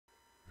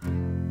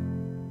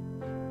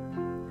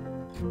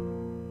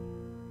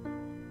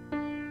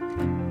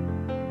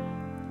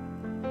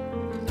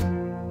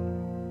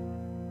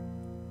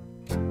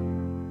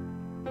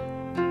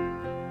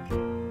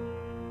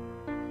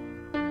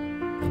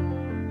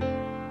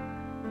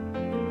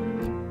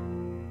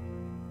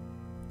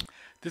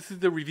This is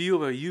the review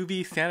of a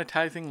UV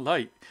sanitizing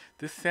light.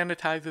 This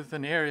sanitizes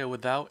an area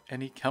without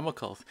any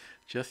chemicals,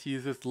 just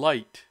uses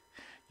light.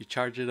 You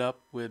charge it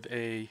up with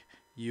a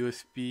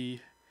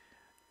USB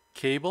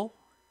cable.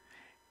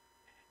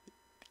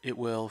 It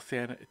will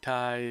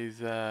sanitize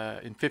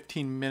in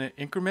 15-minute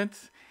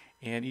increments,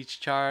 and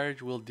each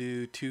charge will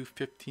do 2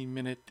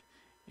 15-minute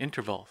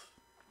intervals.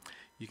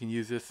 You can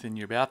use this in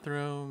your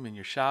bathroom, in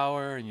your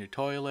shower, in your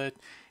toilet,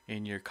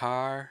 in your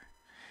car,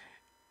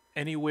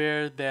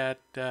 anywhere that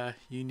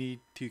you need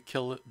to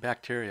kill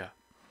bacteria.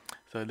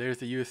 So there's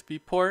the USB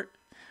port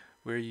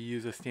where you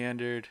use a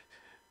standard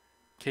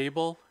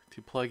cable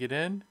to plug it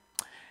in,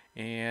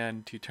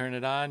 and to turn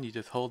it on you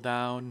just hold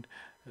down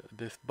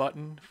this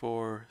button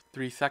for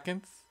 3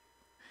 seconds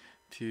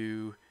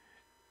to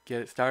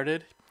get it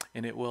started,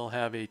 and it will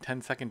have a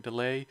 10-second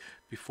delay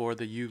before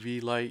the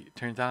UV light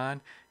turns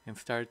on and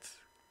starts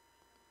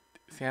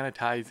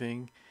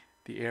sanitizing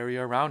the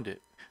area around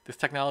it. This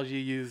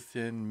technology is used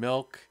in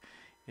milk,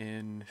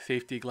 in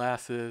safety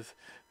glasses,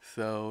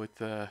 so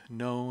it's a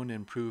known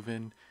and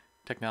proven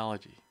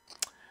technology.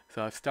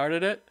 So I've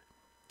started it,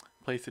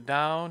 place it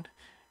down,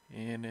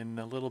 and in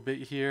a little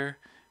bit here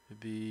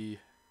the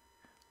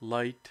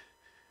light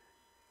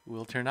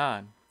will turn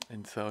on,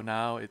 and so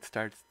now it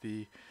starts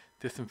the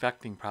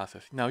disinfecting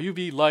process. Now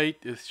UV light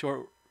is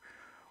short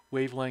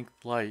wavelength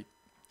light,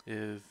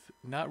 is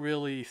not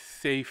really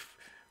safe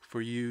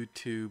for you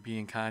to be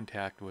in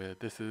contact with.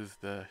 This is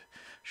the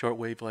short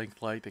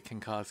wavelength light that can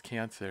cause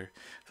cancer.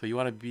 So you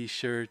want to be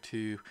sure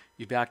to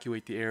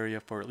evacuate the area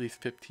for at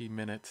least 15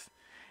 minutes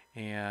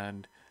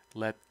and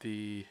let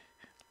the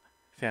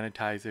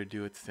sanitizer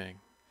do its thing.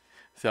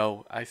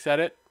 So I set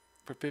it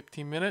for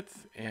 15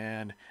 minutes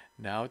and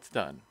now it's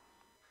done.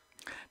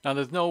 Now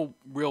there's no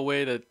real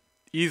way to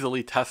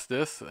easily test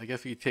this. I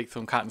guess we could take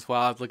some cotton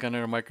swabs, look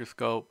under a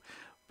microscope,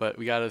 but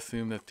we got to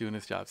assume that's doing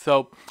its job.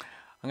 So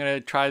I'm going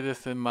to try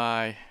this in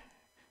my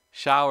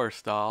shower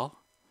stall,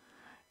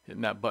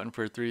 hitting that button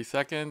for 3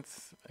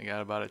 seconds. I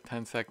got about a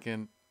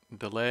 10-second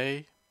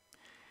delay,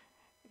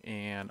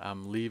 and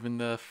I'm leaving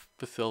the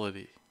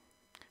facility.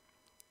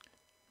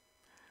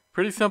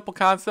 Pretty simple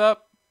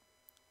concept.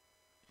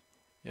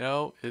 You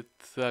know,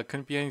 it's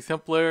couldn't be any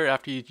simpler.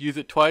 After you use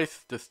it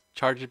twice, just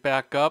charge it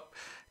back up.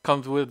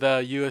 Comes with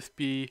a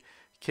USB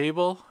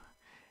cable,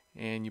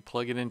 and you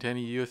plug it into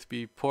any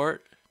USB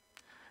port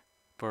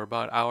for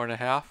about an hour and a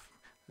half,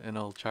 and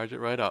it'll charge it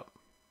right up.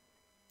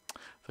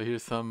 So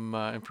here's some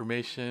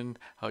information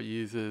how it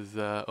uses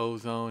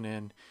ozone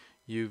and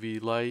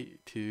UV light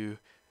to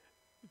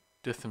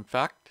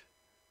disinfect.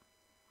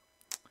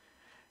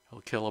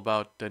 It'll kill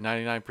about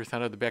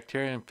 99% of the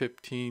bacteria in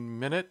 15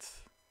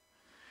 minutes,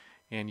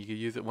 and you can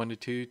use it 1 to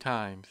 2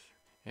 times,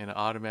 and it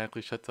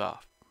automatically shuts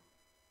off.